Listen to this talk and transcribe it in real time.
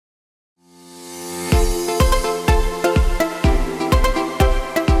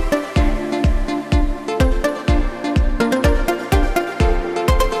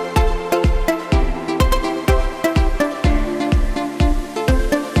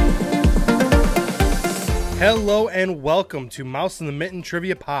Hello and welcome to Mouse in the Mitten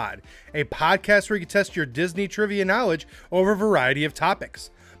Trivia Pod, a podcast where you can test your Disney trivia knowledge over a variety of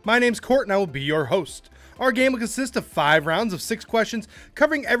topics. My name's Court and I will be your host. Our game will consist of 5 rounds of 6 questions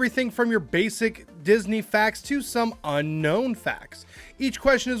covering everything from your basic Disney facts to some unknown facts. Each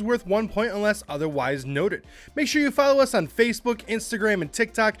question is worth 1 point unless otherwise noted. Make sure you follow us on Facebook, Instagram, and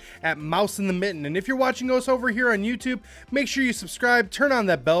TikTok at Mouse in the Mitten. And if you're watching us over here on YouTube, make sure you subscribe, turn on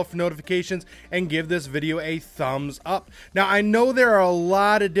that bell for notifications, and give this video a thumbs up. Now, I know there are a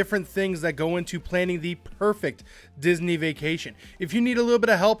lot of different things that go into planning the perfect Disney vacation. If you need a little bit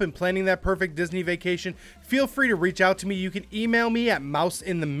of help in planning that perfect Disney vacation, feel free to reach out to me. You can email me at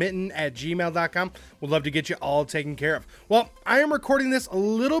mouseinthemitten@gmail.com. We'd love to get you all taken care of. Well, I am recording this a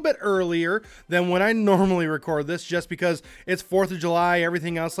little bit earlier than when I normally record this just because it's 4th of July,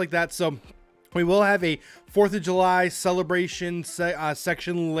 everything else like that. So we will have a 4th of July celebration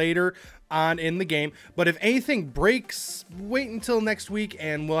section later on in the game. But if anything breaks, wait until next week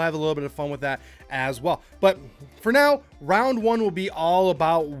and we'll have a little bit of fun with that as well. But for now, round 1 will be all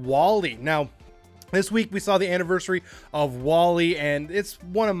about WALL-E. Now, this week we saw the anniversary of WALL-E, and it's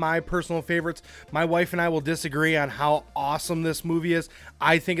one of my personal favorites. My wife and I will disagree on how awesome this movie is.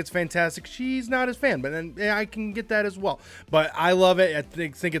 I think it's fantastic. She's not as fan, but then I can get that as well. But I love it. I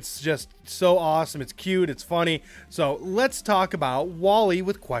think it's just so awesome. It's cute. It's funny. So let's talk about WALL-E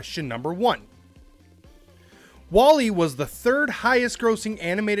with question number 1. WALL-E was the 3rd highest grossing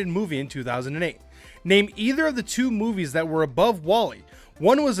animated movie in 2008. Name either of the 2 movies that were above WALL-E.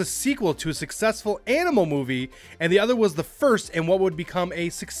 One was a sequel to a successful animal movie, and the other was the first in what would become a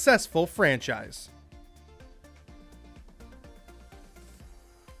successful franchise.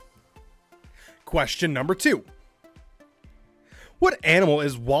 Question number 2. What animal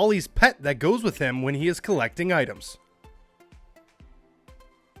is WALL-E's pet that goes with him when he is collecting items?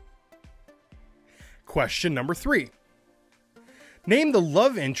 Question number 3. Name the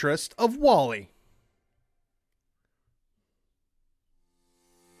love interest of WALL-E.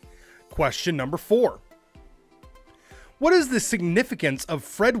 Question number 4. What is the significance of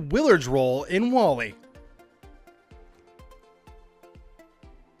Fred Willard's role in WALL-E?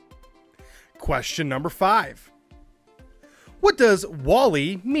 Question number 5. What does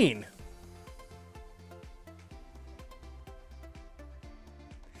WALL-E mean?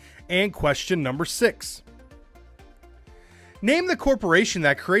 And question number 6. Name the corporation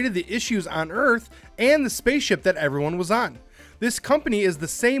that created the issues on Earth and the spaceship that everyone was on. This company is the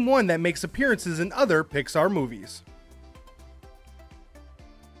same one that makes appearances in other Pixar movies.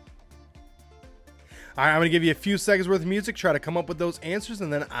 All right, I'm going to give you a few seconds worth of music, try to come up with those answers,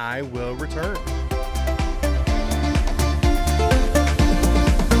 and then I will return.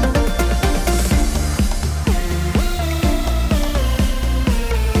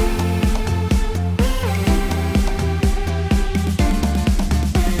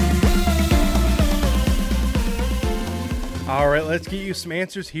 All right, let's get you some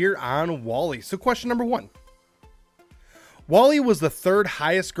answers here on WALL-E. So question number 1. WALL-E was the 3rd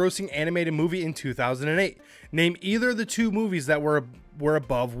highest grossing animated movie in 2008. Name either of the 2 movies that were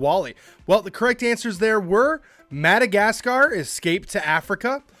above WALL-E. Well, the correct answers there were Madagascar, Escape to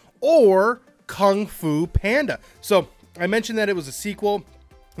Africa, or Kung Fu Panda. So I mentioned that it was a sequel.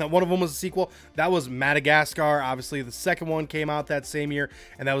 Now, one of them was a sequel. That was Madagascar. Obviously, the second one came out that same year,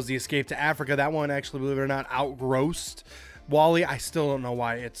 and that was the Escape to Africa. That one, actually, believe it or not, outgrossed WALL-E. I still don't know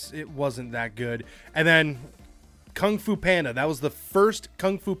why it wasn't that good. And then Kung Fu Panda. That was the first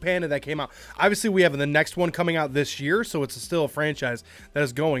Kung Fu Panda that came out. Obviously, we have the next one coming out this year, so it's still a franchise that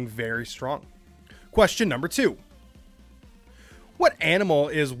is going very strong. Question number 2. What animal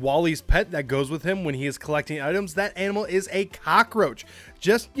is WALL-E's pet that goes with him when he is collecting items? That animal is a cockroach.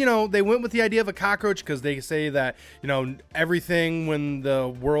 Just, they went with the idea of a cockroach because they say that, everything when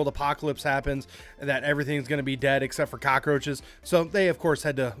the world apocalypse happens, that everything's going to be dead except for cockroaches. So they, of course,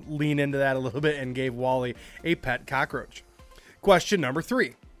 had to lean into that a little bit and gave WALL-E a pet cockroach. Question number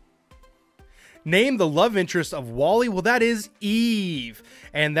 3. Name the love interest of WALL-E. Well, that is Eve.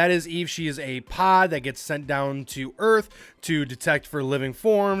 And that is Eve. She is a pod that gets sent down to Earth to detect for living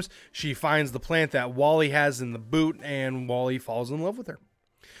forms. She finds the plant that WALL-E has in the boot, and WALL-E falls in love with her.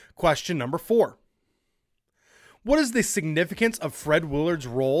 Question number 4. What is the significance of Fred Willard's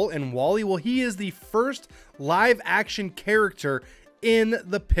role in WALL-E? Well, he is the first live-action character in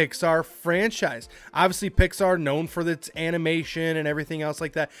the Pixar franchise. Obviously, Pixar known for its animation and everything else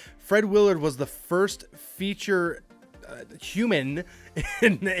like that. Fred Willard was the first feature human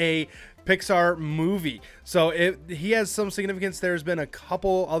in a Pixar movie. So he has some significance. There's been a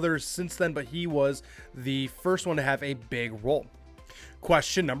couple others since then, but he was the first one to have a big role.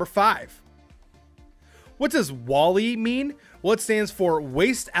 Question number 5. What does WALL-E mean? Well, it stands for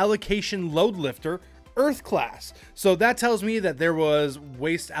Waste Allocation Load Lifter Earth Class. So that tells me that there was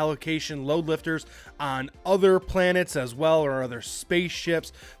waste allocation load lifters on other planets as well, or other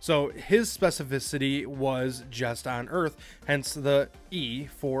spaceships. So his specificity was just on Earth, hence the E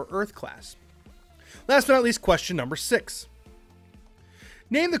for Earth Class. Last but not least, question number 6.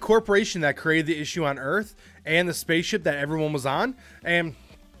 Name the corporation that created the issue on Earth and the spaceship that everyone was on. And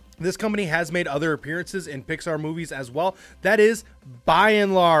this company has made other appearances in Pixar movies as well. That is By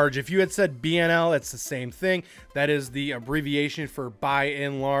and Large. If you had said BNL, it's the same thing. That is the abbreviation for By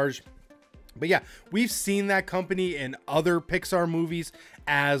and Large. But yeah, we've seen that company in other Pixar movies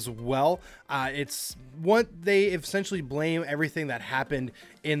as well. It's what they essentially blame everything that happened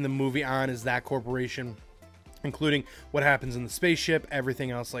in the movie on, is that corporation, including what happens in the spaceship, everything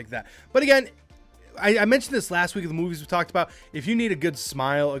else like that. But again, I mentioned this last week of the movies we talked about. If you need a good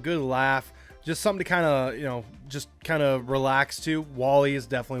smile, a good laugh, just something to kind of, just kind of relax to, WALL-E is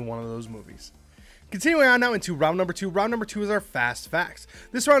definitely one of those movies. Continuing on now into round number 2. Round number 2 is our fast facts.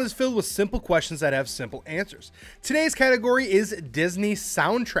 This round is filled with simple questions that have simple answers. Today's category is Disney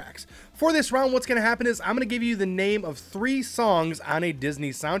soundtracks. For this round, what's going to happen is I'm going to give you the name of 3 songs on a Disney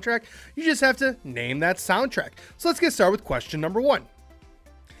soundtrack. You just have to name that soundtrack. So let's get started with question number 1.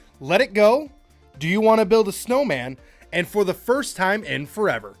 Let It Go, Do You Want to Build a Snowman, and For the First Time in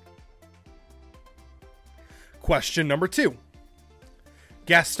Forever. Question number 2.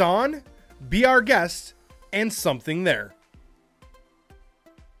 Gaston, Be Our Guest, and Something There.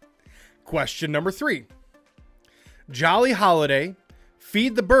 Question number 3. Jolly Holiday,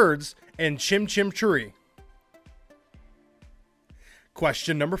 Feed the Birds, and Chim Chim Cheree.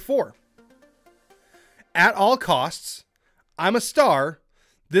 Question number 4. At All Costs, I'm a Star,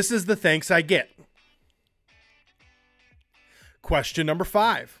 This Is the Thanks I Get. Question number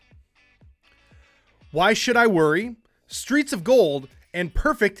 5. Why Should I Worry, Streets of Gold, and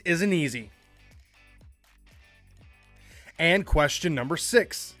Perfect Isn't Easy. And question number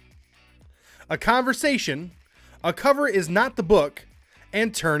 6. A Conversation, A Cover Is Not the Book,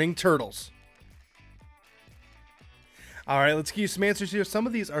 and Turning Turtles. All right, let's give you some answers here. Some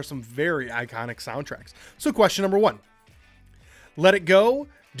of these are some very iconic soundtracks. So question number 1. Let It Go,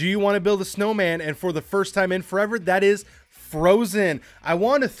 Do You Want to Build a Snowman, and For the First Time in Forever. That is Frozen. I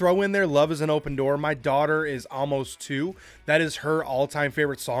want to throw in there Love Is an Open Door. My daughter is almost 2. That is her all-time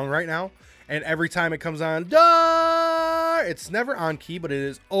favorite song right now. And every time it comes on, it's never on key, but it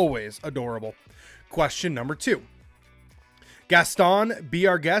is always adorable. Question number 2. Gaston, Be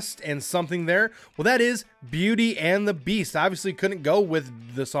Our Guest, and Something There. Well, that is Beauty and the Beast. Obviously couldn't go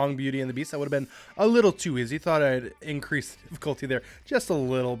with the song Beauty and the Beast. That would have been a little too easy. Thought I'd increase the difficulty there just a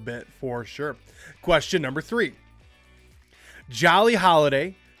little bit for sure. Question number 3. Jolly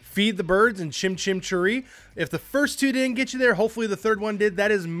Holiday, Feed the Birds, and Chim Chim Cheree. If the first 2 didn't get you there, hopefully the third one did.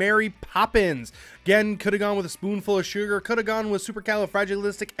 That is Mary Poppins. Again, could have gone with A Spoonful of Sugar. Could have gone with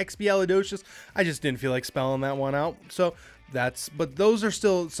Supercalifragilisticexpialidocious. I just didn't feel like spelling that one out. So but those are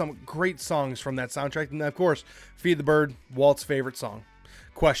still some great songs from that soundtrack. And of course, Feed the Bird, Walt's favorite song.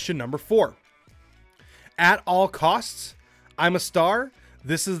 Question number 4. At All Costs, I'm a Star,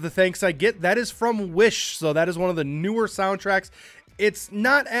 This Is the Thanks I Get. That is from Wish. So that is one of the newer soundtracks. It's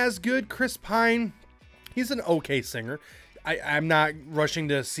not as good. Chris Pine, he's an okay singer. I'm not rushing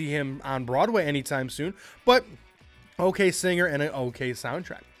to see him on Broadway anytime soon, but okay singer and an okay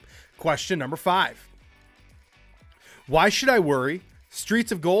soundtrack. Question number 5. Why Should I Worry,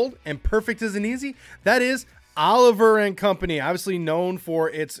 Streets of Gold, and Perfect Isn't Easy. That is Oliver and Company, obviously known for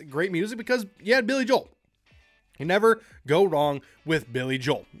its great music because you had Billy Joel. You never go wrong with Billy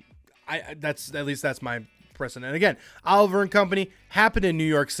Joel. That's my precedent. And again, Oliver and Company happened in New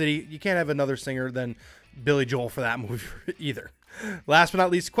York City. You can't have another singer than Billy Joel for that movie either. Last but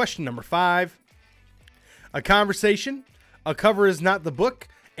not least, question number 5. A Conversation, A Cover Is Not the Book,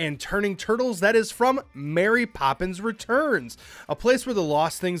 and Turning Turtles. That is from Mary Poppins Returns. A Place Where the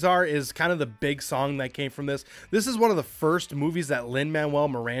Lost Things Are is kind of the big song that came from this. This is one of the first movies that Lin-Manuel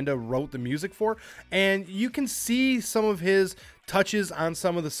Miranda wrote the music for, and you can see some of his touches on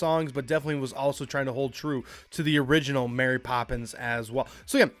some of the songs, but definitely was also trying to hold true to the original Mary Poppins as well.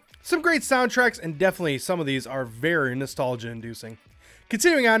 So yeah, some great soundtracks, and definitely some of these are very nostalgia-inducing.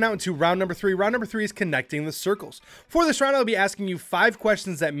 Continuing on now into round number 3. Round number 3 is Connecting the Circles. For this round, I'll be asking you 5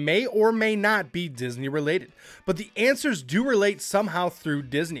 questions that may or may not be Disney related, but the answers do relate somehow through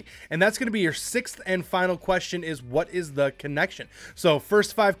Disney. And that's going to be your 6th and final question, is what is the connection? So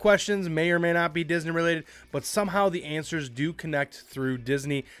first 5 questions may or may not be Disney related, but somehow the answers do connect through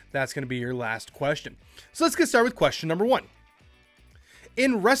Disney. That's going to be your last question. So let's get started with question number 1.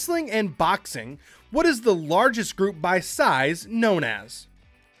 In wrestling and boxing, what is the largest group by size known as?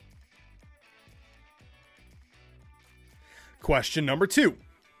 Question number 2.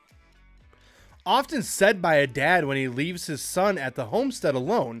 Often said by a dad when he leaves his son at the homestead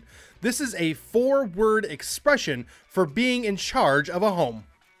alone, this is a 4-word expression for being in charge of a home.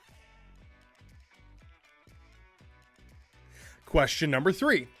 Question number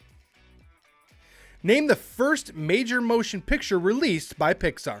 3. Name the first major motion picture released by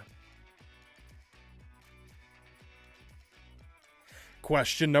Pixar.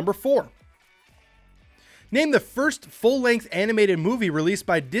 Question number 4. Name the first full-length animated movie released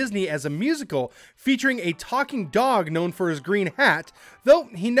by Disney as a musical featuring a talking dog known for his green hat, though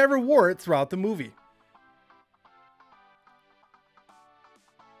he never wore it throughout the movie.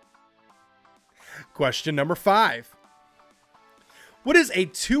 Question number 5. What is a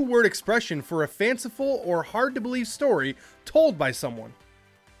 2-word expression for a fanciful or hard-to-believe story told by someone?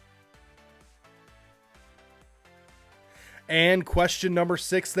 And question number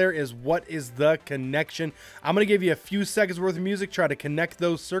 6 there is, what is the connection? I'm going to give you a few seconds worth of music, try to connect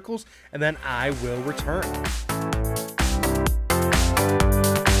those circles, and then I will return.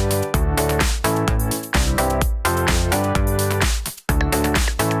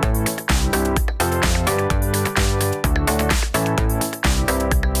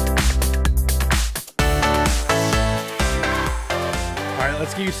 All right,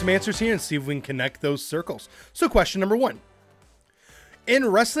 let's give you some answers here and see if we can connect those circles. So question number 1. In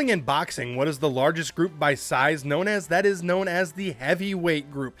wrestling and boxing, what is the largest group by size known as? That is known as the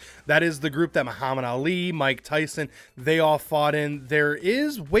heavyweight group. That is the group that Muhammad Ali, Mike Tyson, they all fought in. There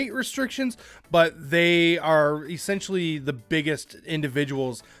is weight restrictions, but they are essentially the biggest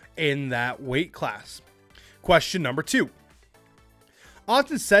individuals in that weight class. Question number 2.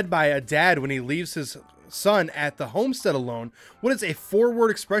 Often said by a dad when he leaves his son at the homestead alone, what is a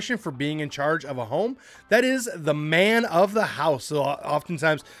 4-word expression for being in charge of a home? That is the man of the house. So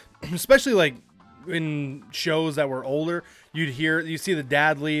oftentimes, especially like in shows that were older, you see the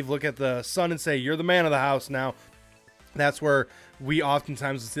dad leave, look at the son and say, "You're the man of the house now." That's where we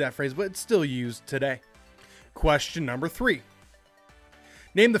oftentimes see that phrase, but it's still used today. Question number 3.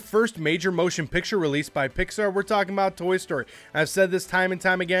 Name the first major motion picture released by Pixar. We're talking about Toy Story. I've said this time and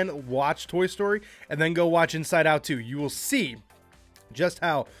time again, watch Toy Story and then go watch Inside Out 2. You will see just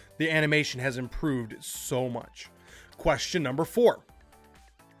how the animation has improved so much. Question number 4.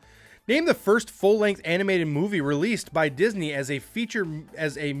 Name the first full-length animated movie released by Disney as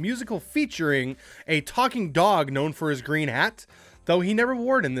a musical featuring a talking dog known for his green hat, though he never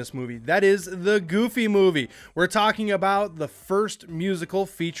wore it in this movie. That is the Goofy movie. We're talking about the first musical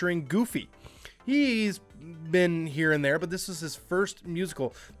featuring Goofy. He's been here and there, but this is his first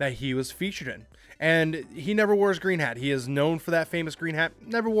musical that he was featured in. And he never wore his green hat. He is known for that famous green hat.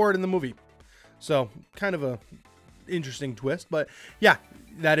 Never wore it in the movie. So, kind of a interesting twist. But yeah,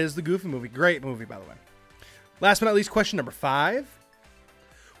 that is the Goofy movie. Great movie, by the way. Last but not least, question number 5.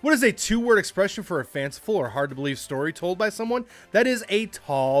 What is a 2-word expression for a fanciful or hard-to-believe story told by someone? That is a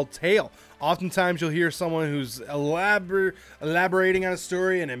tall tale. Oftentimes, you'll hear someone who's elaborating on a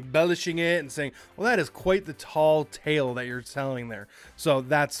story and embellishing it and saying, well, that is quite the tall tale that you're telling there. So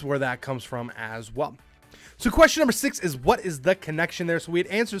that's where that comes from as well. So question number 6 is, what is the connection there? So we had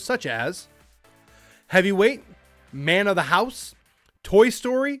answers such as heavyweight, man of the house, Toy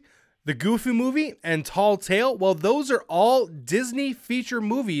Story, the Goofy movie, and Tall Tale. Well, those are all Disney feature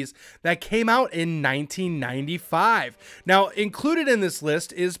movies that came out in 1995. Now, included in this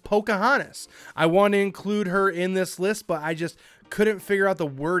list is Pocahontas. I want to include her in this list, but I just couldn't figure out the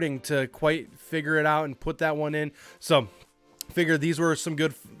wording to quite figure it out and put that one in. So, figure these were some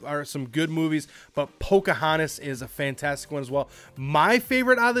good movies, but Pocahontas is a fantastic one as well. My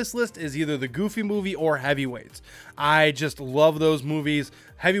favorite out of this list is either the Goofy movie or Heavyweights. I just love those movies.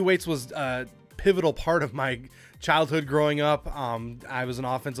 Heavyweights was a pivotal part of my childhood growing up. I was an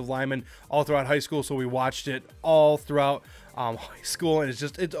offensive lineman all throughout high school, so we watched it all throughout high school, and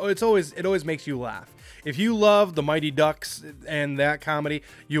it always makes you laugh. If you love the Mighty Ducks and that comedy,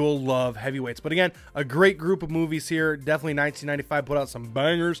 you will love Heavyweights. But again, a great group of movies here. Definitely 1995 put out some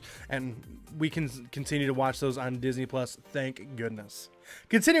bangers, and we can continue to watch those on Disney Plus. Thank goodness.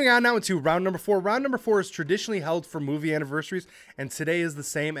 Continuing on now into round number 4. Round number 4 is traditionally held for movie anniversaries, and today is the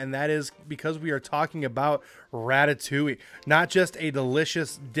same, and that is because we are talking about Ratatouille. Not just a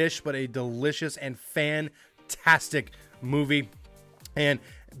delicious dish, but a delicious and fantastic movie. And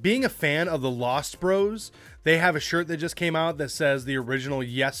being a fan of the Lost Bros, they have a shirt that just came out that says the original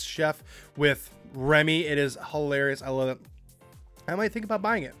Yes Chef with Remy. It is hilarious. I love it. I might think about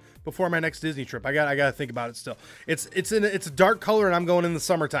buying it. before my next Disney trip. I gotta think about it still. It's a dark color, and I'm going in the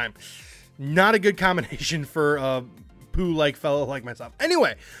summertime. Not a good combination for a poo-like fellow like myself.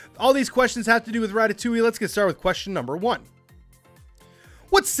 Anyway, all these questions have to do with Ratatouille. Let's get started with question number 1.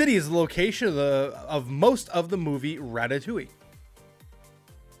 What city is the location of most of the movie Ratatouille?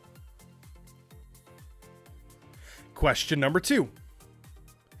 Question number 2.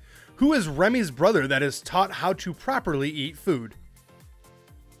 Who is Remy's brother that is taught how to properly eat food?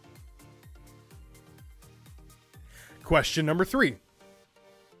 Question number 3.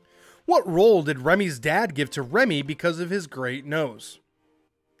 What role did Remy's dad give to Remy because of his great nose?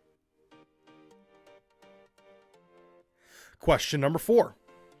 Question number 4.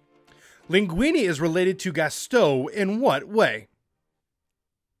 Linguini is related to Gaston in what way?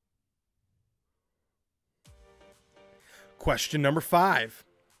 Question number 5.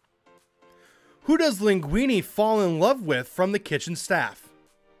 Who does Linguini fall in love with from the kitchen staff?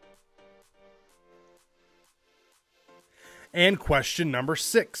 And question number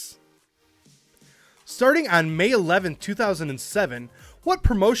 6. Starting on May 11, 2007, what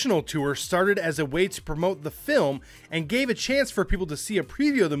promotional tour started as a way to promote the film and gave a chance for people to see a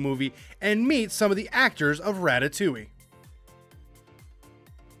preview of the movie and meet some of the actors of Ratatouille?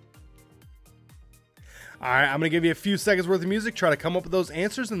 All right, I'm going to give you a few seconds worth of music, try to come up with those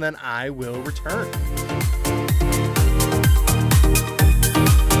answers, and then I will return.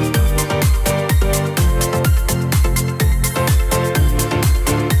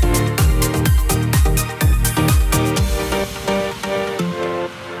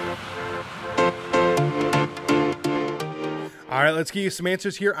 All right, let's get you some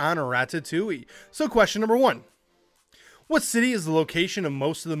answers here on Ratatouille. So question number 1. What city is the location of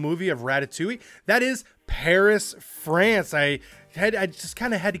most of the movie of Ratatouille? That is Paris, France. I just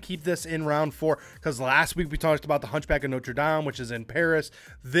kind of had to keep this in round 4 because last week we talked about the Hunchback of Notre Dame, which is in Paris.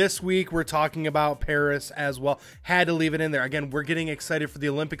 This week we're talking about Paris as well. Had to leave it in there. Again, we're getting excited for the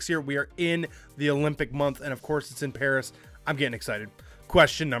Olympics here. We are in the Olympic month, and of course it's in Paris. I'm getting excited.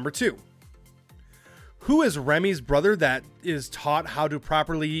 Question number 2. Who is Remy's brother that is taught how to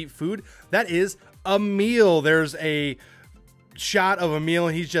properly eat food? That is Emile. There's a shot of Emile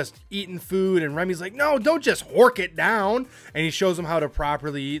and he's just eating food, and Remy's like, no, don't just hork it down, and he shows him how to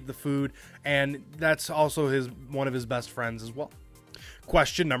properly eat the food, and that's also one of his best friends as well.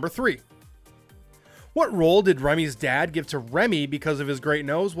 Question number 3. What role did Remy's dad give to Remy because of his great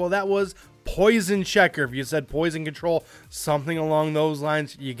nose? Well, that was poison checker. If you said poison control, something along those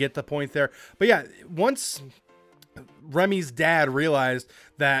lines, you get the point there. But yeah, once Remy's dad realized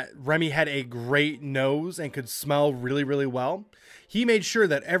that Remy had a great nose and could smell really, really well, he made sure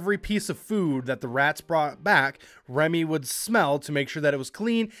that every piece of food that the rats brought back, Remy would smell to make sure that it was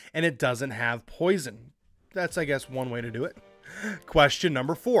clean and it doesn't have poison. That's, I guess, one way to do it. Question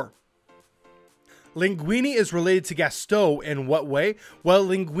number 4. Linguini is related to Gaston in what way? Well,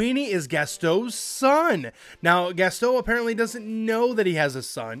 Linguini is Gaston's son. Now, Gaston apparently doesn't know that he has a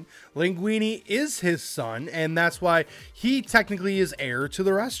son. Linguini is his son, and that's why he technically is heir to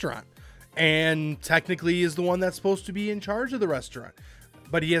the restaurant. And technically is the one that's supposed to be in charge of the restaurant.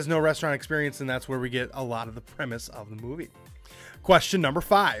 But he has no restaurant experience, and that's where we get a lot of the premise of the movie. Question number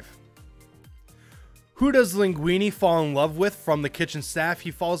 5. Who does Linguini fall in love with from the kitchen staff? He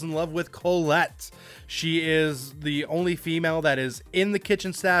falls in love with Colette. She is the only female that is in the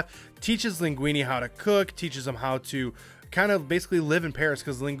kitchen staff, teaches Linguini how to cook, teaches him how to kind of basically live in Paris,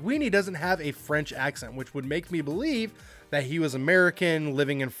 because Linguini doesn't have a French accent, which would make me believe that he was American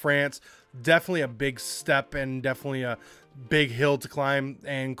living in France. Definitely a big step and definitely a big hill to climb,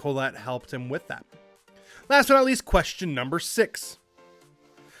 and Colette helped him with that. Last but not least, question number 6.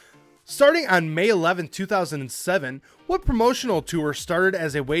 Starting on May 11, 2007, what promotional tour started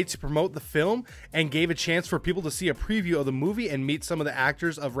as a way to promote the film and gave a chance for people to see a preview of the movie and meet some of the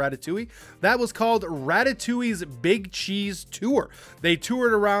actors of Ratatouille? That was called Ratatouille's Big Cheese Tour. They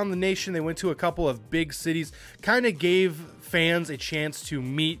toured around the nation. They went to a couple of big cities, kind of gave fans a chance to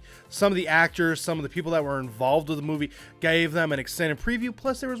meet some of the actors, some of the people that were involved with the movie, gave them an extended preview,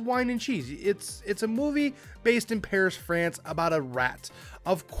 plus there was wine and cheese. It's a movie based in Paris, France, about a rat.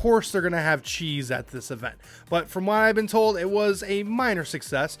 Of course they're going to have cheese at this event, but from what I've been told, it was a minor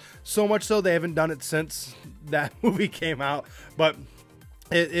success, so much so they haven't done it since that movie came out. But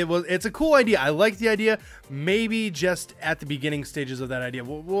it's a cool idea. I like the idea. Maybe just at the beginning stages of that idea.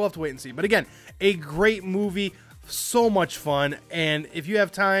 We'll have to wait and see. But again, a great movie. So much fun, and if you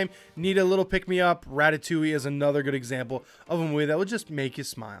have time, need a little pick-me-up, Ratatouille is another good example of a movie that will just make you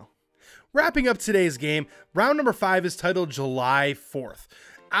smile. Wrapping up today's game, round number 5 is titled July 4th.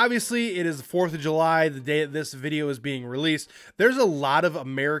 Obviously, it is the 4th of July, the day that this video is being released. There's a lot of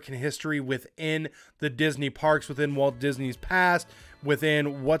American history within the Disney parks, within Walt Disney's past,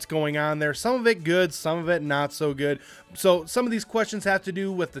 within what's going on there. Some of it good, some of it not so good. So some of these questions have to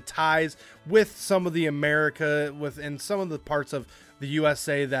do with the ties with some of the America, within some of the parts of the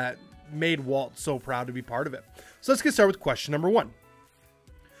USA that made Walt so proud to be part of it. So let's get started with question number 1.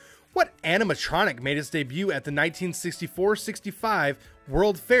 What animatronic made its debut at the 1964-65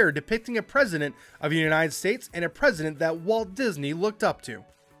 World Fair depicting a president of the United States and a president that Walt Disney looked up to?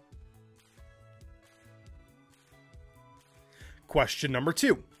 Question number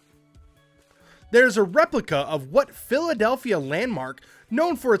 2. There's a replica of what Philadelphia landmark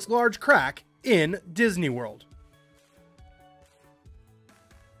known for its large crack in Disney World?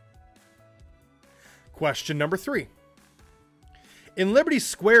 Question number 3. In Liberty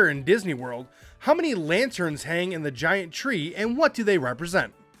Square in Disney World, how many lanterns hang in the giant tree and what do they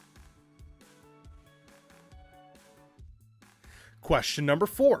represent? Question number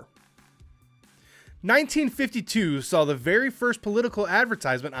 4. 1952 saw the very first political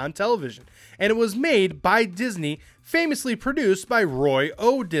advertisement on television, and it was made by Disney, famously produced by Roy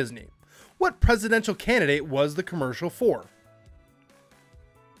O. Disney. What presidential candidate was the commercial for?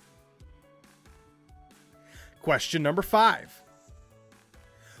 Question number 5.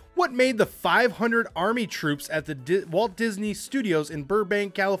 What made the 500 Army troops at the Walt Disney Studios in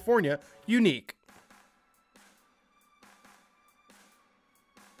Burbank, California unique?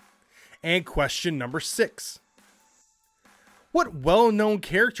 And question number 6. What well-known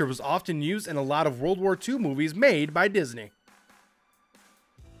character was often used in a lot of World War II movies made by Disney?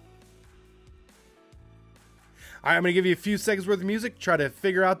 All right, I'm going to give you a few seconds worth of music, try to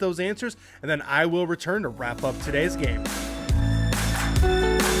figure out those answers, and then I will return to wrap up today's game.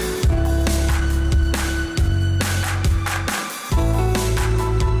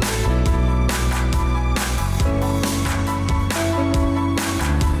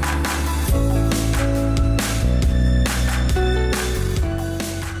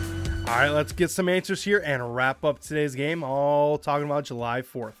 All right, let's get some answers here and wrap up today's game, all talking about July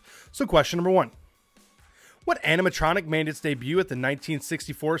 4th. So question number 1. What animatronic made its debut at the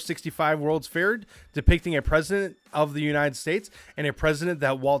 1964-65 World's Fair depicting a president of the United States and a president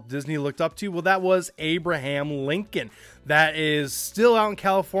that Walt Disney looked up to? Well, that was Abraham Lincoln. That is still out in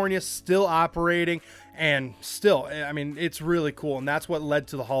California, still operating, and still, I mean, it's really cool. And that's what led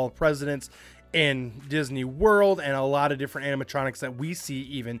to the Hall of Presidents in Disney World and a lot of different animatronics that we see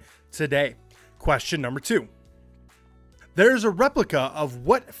even today. Question number 2. There's a replica of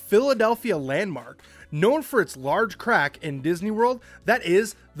what Philadelphia landmark known for its large crack in Disney World? That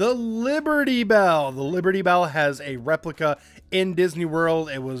is the Liberty Bell. The Liberty Bell has a replica in Disney World.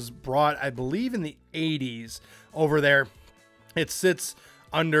 It was brought, I believe, in the 80s over there. It sits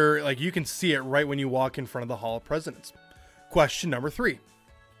under, like, you can see it right when you walk in front of the Hall of Presidents. Question number 3.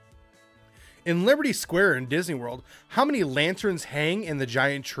 In Liberty Square in Disney World, how many lanterns hang in the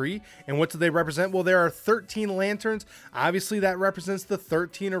giant tree and what do they represent? Well, there are 13 lanterns. Obviously, that represents the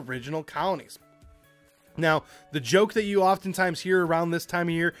 13 original colonies. Now, the joke that you oftentimes hear around this time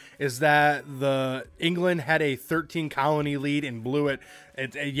of year is that England had a 13 colony lead and blew it.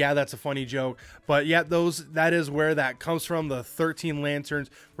 Yeah, that's a funny joke. But yeah, that is where that comes from. The 13 lanterns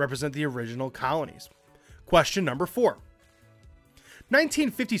represent the original colonies. Question number 4.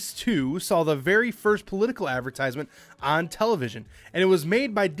 1952 saw the very first political advertisement on television, and it was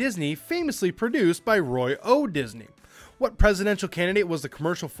made by Disney, famously produced by Roy O. Disney. What presidential candidate was the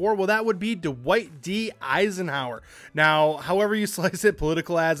commercial for? Well, that would be Dwight D. Eisenhower. Now, however you slice it,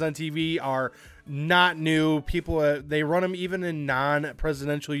 political ads on TV are not new. People, they run them even in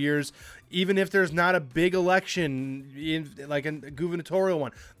non-presidential years. Even if there's not a big election, like a gubernatorial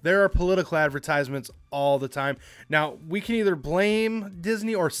one, there are political advertisements all the time. Now, we can either blame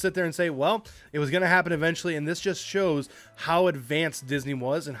Disney or sit there and say, well, it was going to happen eventually, and this just shows how advanced Disney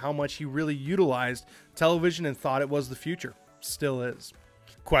was and how much he really utilized television and thought it was the future. Still is.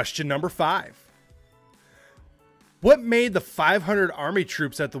 Question number 5. What made the 500 Army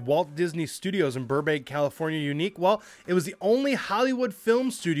troops at the Walt Disney Studios in Burbank, California unique? Well, it was the only Hollywood film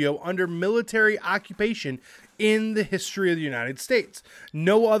studio under military occupation in the history of the United States.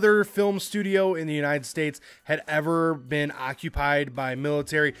 No other film studio in the United States had ever been occupied by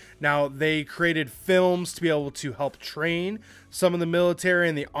military. Now, they created films to be able to help train some of the military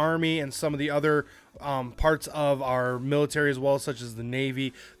and the Army and some of the other parts of our military as well, such as the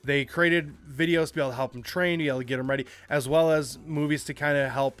Navy. They created videos to be able to help them train, to be able to get them ready, as well as movies to kind of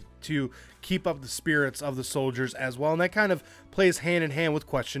help to keep up the spirits of the soldiers as well. And that kind of plays hand in hand with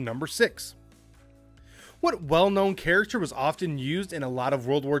question number 6. What well-known character was often used in a lot of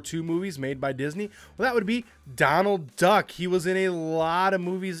World War II movies made by Disney? Well, that would be Donald Duck. He was in a lot of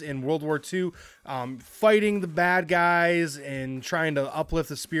movies in World War II, fighting the bad guys and trying to uplift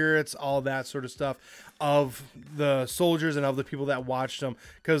the spirits, all that sort of stuff of the soldiers and of the people that watched them,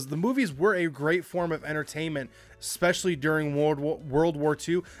 because the movies were a great form of entertainment, especially during World War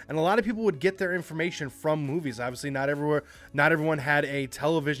II, and a lot of people would get their information from movies. Obviously, not everyone had a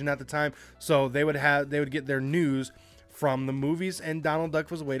television at the time, so they would get their news from the movies, and Donald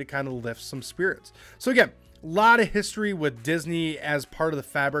Duck was a way to kind of lift some spirits. So again, a lot of history with Disney as part of the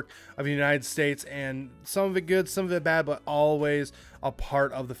fabric of the United States, and some of it good, some of it bad, but always a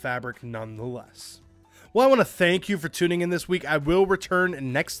part of the fabric nonetheless. Well, I want to thank you for tuning in this week. I will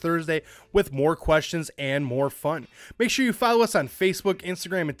return next Thursday with more questions and more fun. Make sure you follow us on Facebook,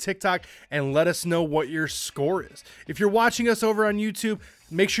 Instagram, and TikTok, and let us know what your score is. If you're watching us over on YouTube,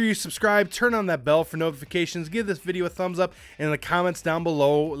 make sure you subscribe, turn on that bell for notifications, give this video a thumbs up, and in the comments down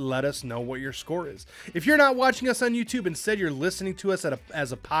below, let us know what your score is. If you're not watching us on YouTube, instead you're listening to us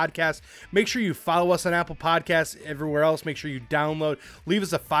as a podcast, make sure you follow us on Apple Podcasts, everywhere else. Make sure you download, leave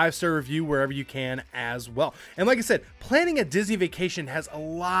us a 5-star review wherever you can as well. And like I said, planning a Disney vacation has a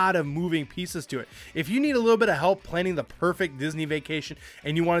lot of moving pieces to it. If you need a little bit of help planning the perfect Disney vacation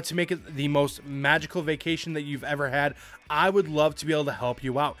and you want it to make it the most magical vacation that you've ever had, I would love to be able to help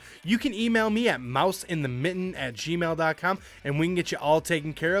you out. You can email me at mouseinthemitten@gmail.com and we can get you all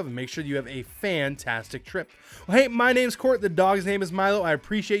taken care of and make sure that you have a fantastic trip. Well, hey, my name's Court. The dog's name is Milo. I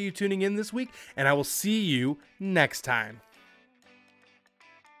appreciate you tuning in this week, and I will see you next time.